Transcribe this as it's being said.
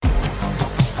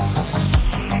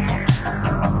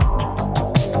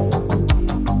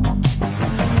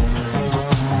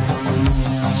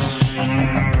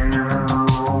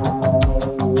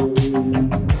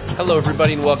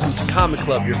everybody, and welcome to Comic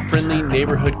Club, your friendly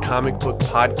neighborhood comic book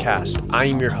podcast. I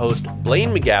am your host, Blaine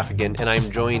McGaffigan, and I'm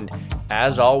joined,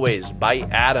 as always, by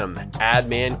Adam,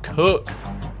 Adman Cook.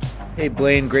 Hey,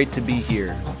 Blaine, great to be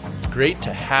here. Great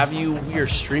to have you. We are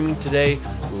streaming today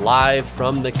live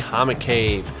from the Comic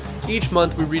Cave. Each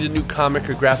month, we read a new comic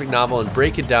or graphic novel and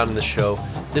break it down in the show.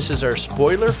 This is our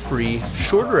spoiler-free,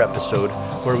 shorter episode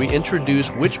where we introduce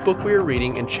which book we are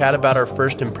reading and chat about our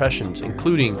first impressions,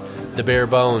 including the bare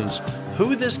bones,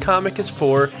 who this comic is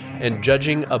for, and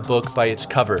judging a book by its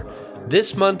cover.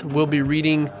 This month, we'll be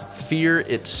reading Fear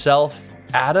Itself.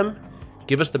 Adam,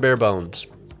 give us the bare bones.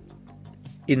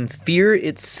 In Fear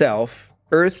Itself,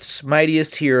 Earth's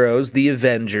mightiest heroes, the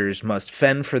Avengers, must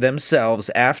fend for themselves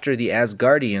after the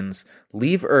Asgardians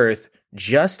leave Earth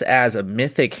just as a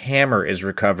mythic hammer is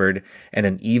recovered and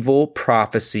an evil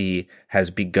prophecy has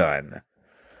begun.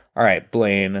 All right,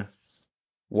 Blaine,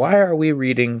 why are we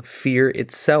reading Fear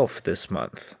Itself this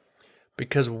month?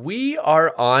 Because we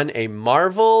are on a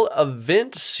Marvel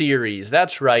event series.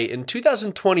 That's right. In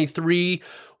 2023,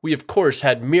 we of course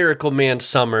had Miracle Man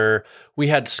Summer, we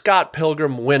had Scott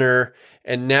Pilgrim Winter,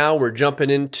 and now we're jumping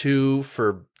into,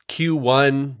 for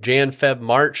Q1, Jan, Feb,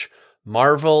 March,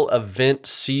 Marvel event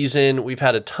season. We've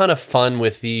had a ton of fun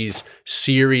with these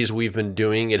series we've been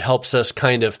doing. It helps us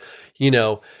kind of,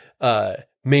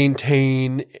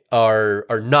 maintain our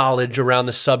knowledge around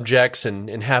the subjects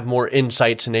and have more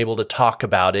insights and able to talk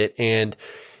about it. And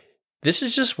this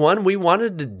is just one we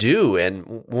wanted to do.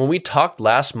 And when we talked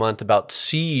last month about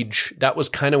Siege, that was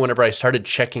kind of whenever I started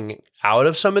checking out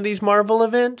of some of these Marvel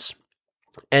events.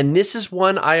 And this is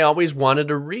one I always wanted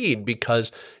to read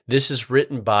because this is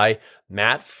written by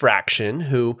Matt Fraction,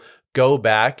 who, go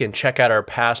back and check out our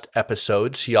past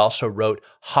episodes. He also wrote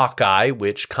Hawkeye,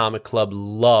 which Comic Club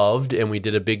loved, and we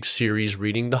did a big series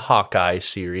reading the Hawkeye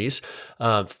series.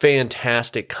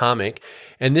 Fantastic comic.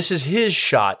 And this is his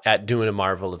shot at doing a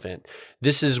Marvel event.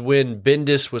 This is when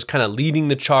Bendis was kind of leading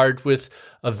the charge with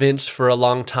events for a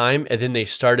long time, and then they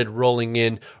started rolling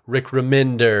in Rick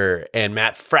Remender and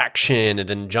Matt Fraction, and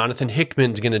then Jonathan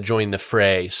Hickman's going to join the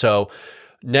fray. So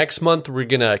next month, we're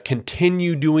going to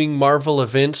continue doing Marvel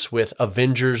events with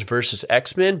Avengers versus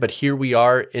X-Men, but here we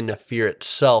are in A Fear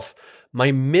Itself.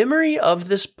 My memory of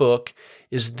this book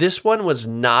is this one was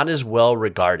not as well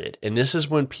regarded, and this is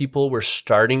when people were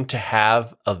starting to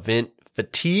have event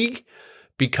fatigue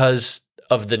because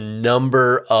of the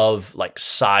number of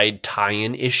side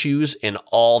tie-in issues in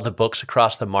all the books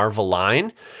across the Marvel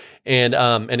line. And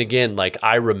again,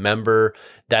 I remember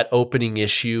that opening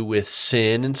issue with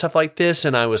Sin and stuff like this,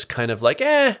 and I was kind of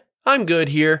I'm good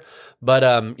here. But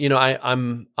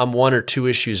I'm one or two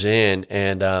issues in,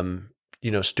 and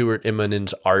Stuart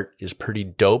Immonen's art is pretty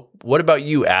dope. What about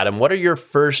you, Adam? What are your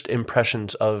first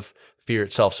impressions of Fear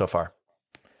Itself so far?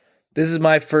 This is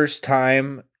my first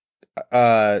time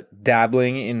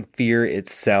dabbling in Fear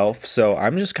Itself, so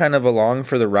I'm just kind of along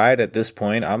for the ride at this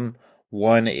point. I'm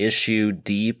one issue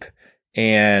deep,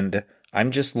 and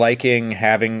I'm just liking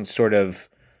having sort of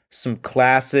some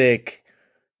classic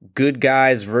good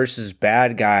guys versus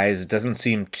bad guys. It doesn't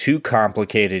seem too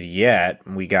complicated yet.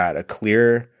 We got a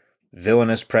clear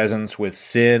villainous presence with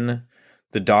Sin,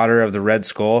 the daughter of the Red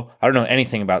Skull. I don't know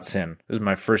anything about Sin. This is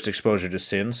my first exposure to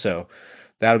Sin, so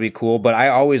that'll be cool. But I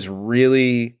always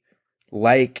really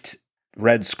liked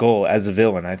Red Skull as a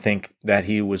villain. I think that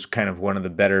he was kind of one of the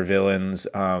better villains,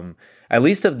 at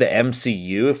least of the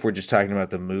MCU, if we're just talking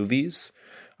about the movies.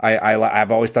 I've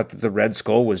always thought that the Red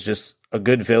Skull was just a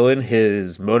good villain.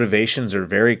 His motivations are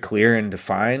very clear and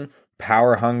defined.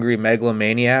 Power-hungry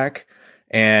megalomaniac,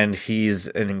 and he's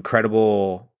an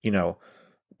incredible,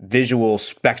 visual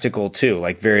spectacle too,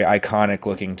 very iconic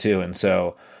looking too. And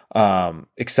so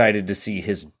excited to see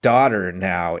his daughter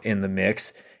now in the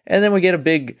mix. And then we get a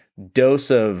big dose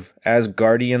of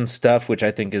Asgardian stuff, which I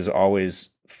think is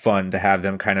always fun to have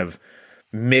them kind of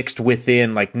mixed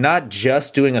within, not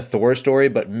just doing a Thor story,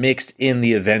 but mixed in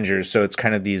the Avengers. So it's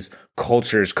kind of these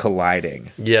cultures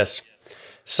colliding. Yes.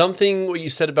 Something what you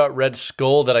said about Red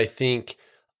Skull that I think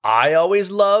I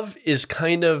always love is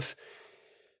kind of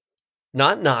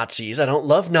not Nazis. I don't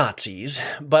love Nazis,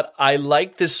 but I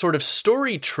like this sort of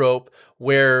story trope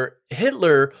where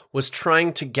Hitler was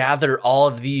trying to gather all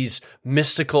of these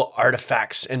mystical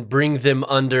artifacts and bring them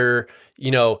under,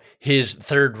 his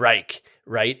Third Reich,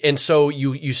 right? And so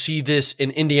you see this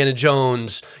in Indiana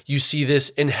Jones, you see this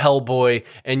in Hellboy,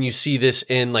 and you see this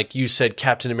in, like you said,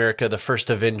 Captain America, the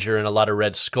First Avenger, and a lot of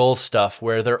Red Skull stuff,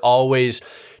 where they're always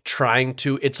trying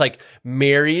to, it's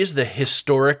marries the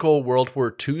historical World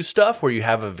War II stuff where you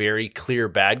have a very clear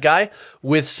bad guy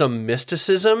with some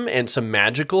mysticism and some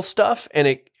magical stuff.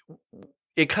 And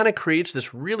it kind of creates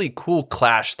this really cool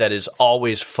clash that is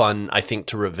always fun, I think,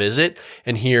 to revisit.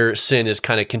 And here Sin is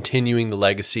kind of continuing the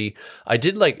legacy. I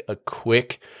did like a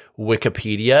quick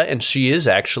Wikipedia, and she is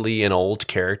actually an old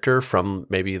character from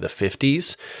maybe the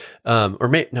 50s.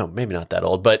 Maybe not that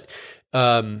old, but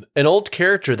an old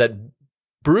character that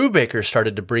Brubaker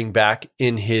started to bring back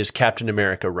in his Captain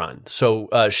America run. So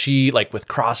she, like with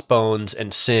Crossbones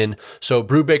and Sin, so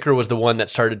Brubaker was the one that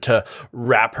started to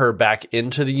wrap her back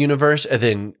into the universe and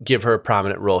then give her a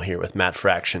prominent role here with Matt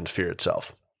Fraction's Fear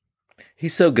Itself.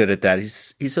 He's so good at that.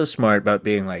 He's so smart about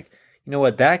being like, you know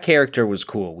what, that character was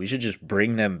cool. We should just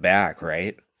bring them back,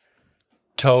 right?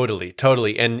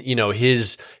 Totally. And, you know,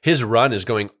 his run is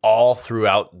going all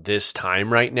throughout this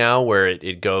time right now where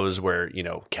it goes where, you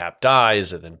know, Cap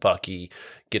dies and then Bucky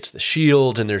gets the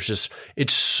shield. And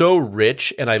it's so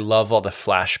rich. And I love all the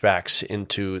flashbacks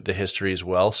into the history as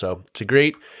well. So it's a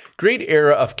great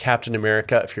era of Captain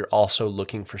America if you're also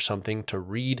looking for something to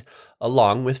read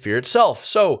along with Fear Itself.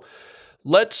 So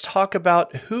let's talk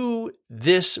about who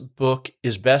this book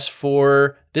is best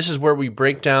for. This is where we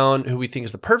break down who we think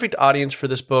is the perfect audience for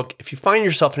this book. If you find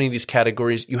yourself in any of these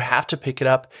categories, you have to pick it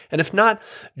up. And if not,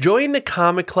 join the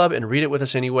comic club and read it with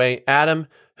us anyway. Adam,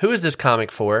 who is this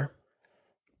comic for?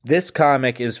 This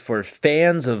comic is for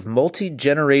fans of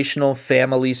multi-generational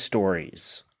family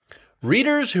stories.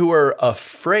 Readers who are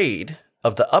afraid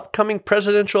of the upcoming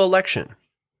presidential election.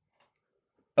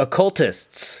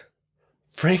 Occultists.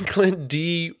 Franklin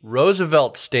D.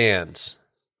 Roosevelt stands.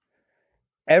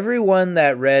 Everyone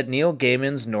that read Neil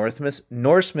Gaiman's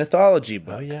Norse mythology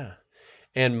book. Oh, yeah.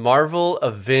 And Marvel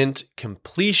event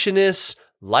completionists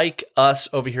like us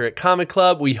over here at Comic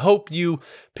Club. We hope you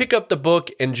pick up the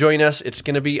book and join us. It's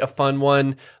going to be a fun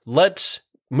one. Let's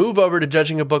move over to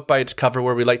judging a book by its cover,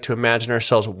 where we like to imagine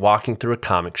ourselves walking through a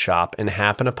comic shop and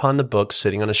happen upon the book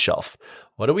sitting on a shelf.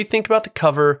 What do we think about the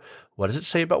cover? What does it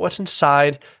say about what's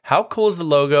inside? How cool is the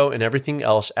logo and everything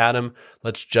else? Adam,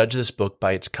 let's judge this book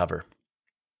by its cover.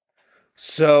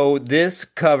 So this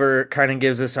cover kind of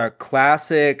gives us our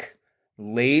classic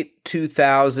late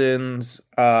 2000s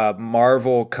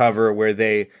Marvel cover where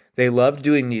they loved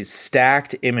doing these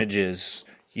stacked images,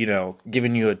 you know,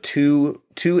 giving you a two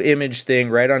image thing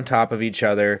right on top of each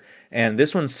other. And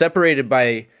this one's separated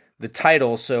by the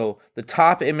title. So the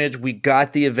top image, we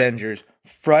got the Avengers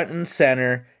front and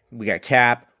center. We got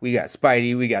Cap, we got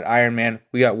Spidey, we got Iron Man,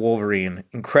 we got Wolverine.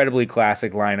 Incredibly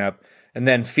classic lineup. And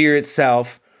then Fear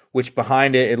Itself, which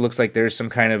behind it looks like there's some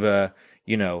kind of a,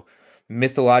 you know,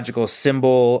 mythological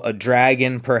symbol, a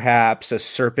dragon perhaps, a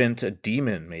serpent, a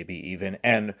demon maybe even.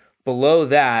 And below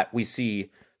that, we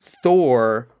see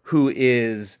Thor, who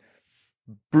is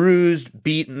bruised,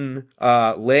 beaten,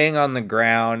 laying on the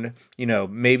ground, you know,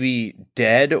 maybe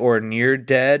dead or near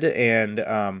dead. And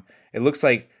it looks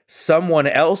like someone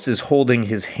else is holding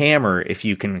his hammer, if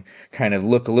you can kind of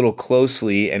look a little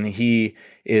closely, and he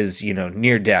is, you know,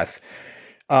 near death.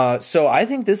 So I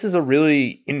think this is a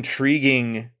really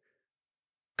intriguing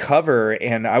cover,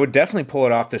 and I would definitely pull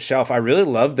it off the shelf. I really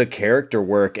love the character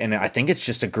work, and I think it's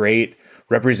just a great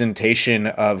representation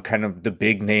of kind of the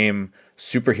big name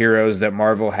superheroes that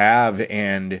Marvel have.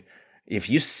 And if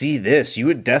you see this, you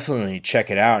would definitely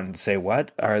check it out and say,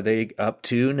 what are they up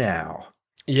to now?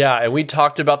 Yeah, and we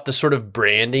talked about the sort of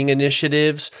branding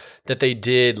initiatives that they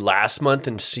did last month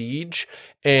in Siege,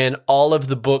 and all of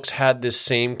the books had this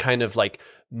same kind of like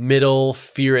middle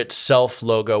Fear Itself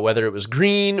logo, whether it was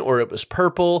green or it was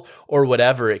purple or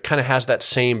whatever. It kind of has that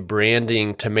same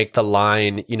branding to make the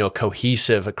line, you know,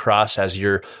 cohesive across as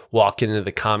you're walking into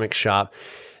the comic shop.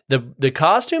 The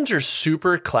costumes are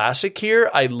super classic here.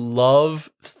 I love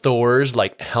Thor's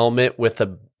like helmet with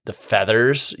the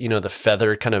feathers, you know, the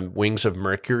feather kind of wings of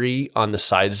Mercury on the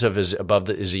sides of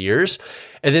his ears.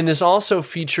 And then this also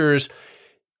features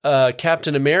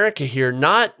Captain America here,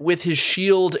 not with his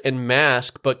shield and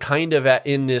mask, but kind of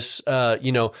in this,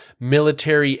 you know,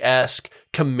 military-esque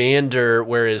commander,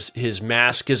 whereas his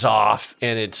mask is off,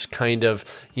 and it's kind of,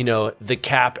 you know, the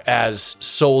Cap as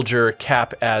soldier,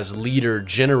 Cap as leader,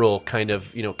 general, kind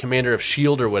of, you know, commander of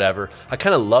S.H.I.E.L.D. or whatever. I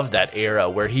kind of love that era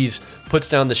where he's puts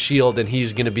down the shield and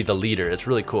he's going to be the leader. It's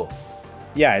really cool.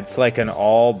 Yeah, it's like an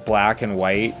all black and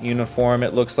white uniform,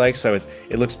 it looks like. So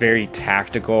it looks very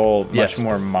tactical, much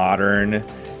more modern.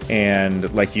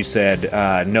 And like you said,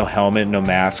 no helmet, no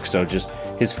mask. So just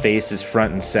his face is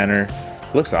front and center.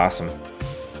 Looks awesome.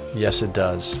 Yes, it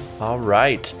does. All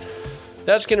right.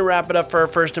 That's going to wrap it up for our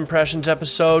First Impressions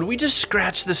episode. We just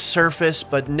scratched the surface,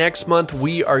 but next month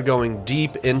we are going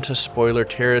deep into spoiler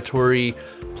territory.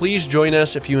 Please join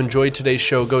us. If you enjoyed today's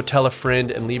show, go tell a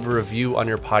friend and leave a review on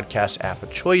your podcast app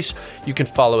of choice. You can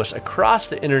follow us across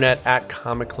the internet at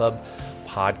Comic Club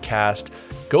Podcast.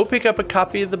 Go pick up a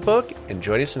copy of the book and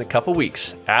join us in a couple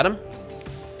weeks. Adam?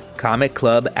 Comic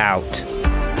Club out.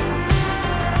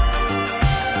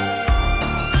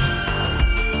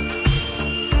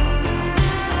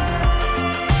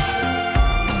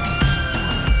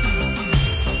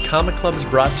 Comic Club is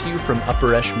brought to you from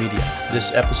Upper Esh Media.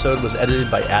 This episode was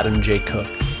edited by Adam J. Cook.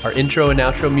 Our intro and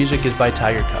outro music is by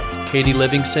Tiger Cub. Katie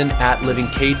Livingston at Living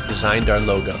Kate designed our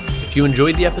logo. If you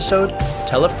enjoyed the episode,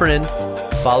 tell a friend,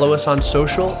 follow us on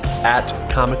social at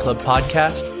Comic Club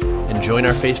Podcast, and join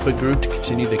our Facebook group to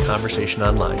continue the conversation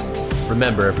online.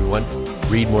 Remember, everyone,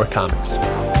 read more comics.